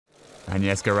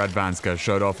Agnieszka Radwanska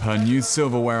showed off her new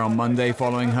silverware on Monday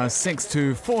following her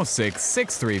 6-2, 4-6,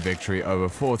 6-3 victory over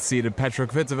 4th-seeded Petra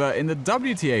Kvitova in the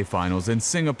WTA Finals in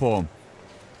Singapore.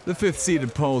 The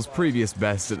 5th-seeded Pole's previous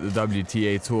best at the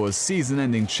WTA Tour's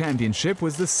season-ending championship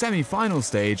was the semi-final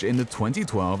stage in the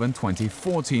 2012 and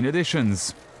 2014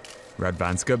 editions.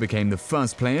 Radwanska became the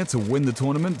first player to win the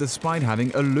tournament despite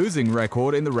having a losing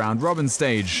record in the round-robin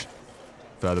stage.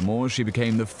 Furthermore, she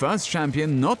became the first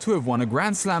champion not to have won a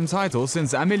Grand Slam title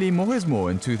since Amelie Mauresmo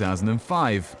in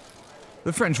 2005.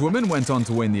 The Frenchwoman went on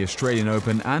to win the Australian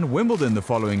Open and Wimbledon the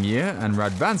following year, and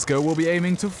Radwanska will be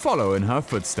aiming to follow in her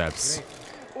footsteps.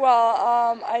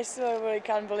 Well, I still really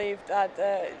can't believe that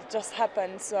it just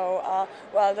happened. So,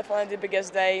 well, definitely the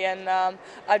biggest day, and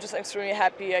I'm just extremely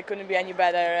happy. I couldn't be any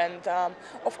better, and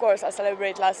of course, I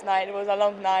celebrated last night. It was a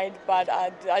long night, but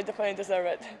I definitely deserve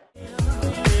it.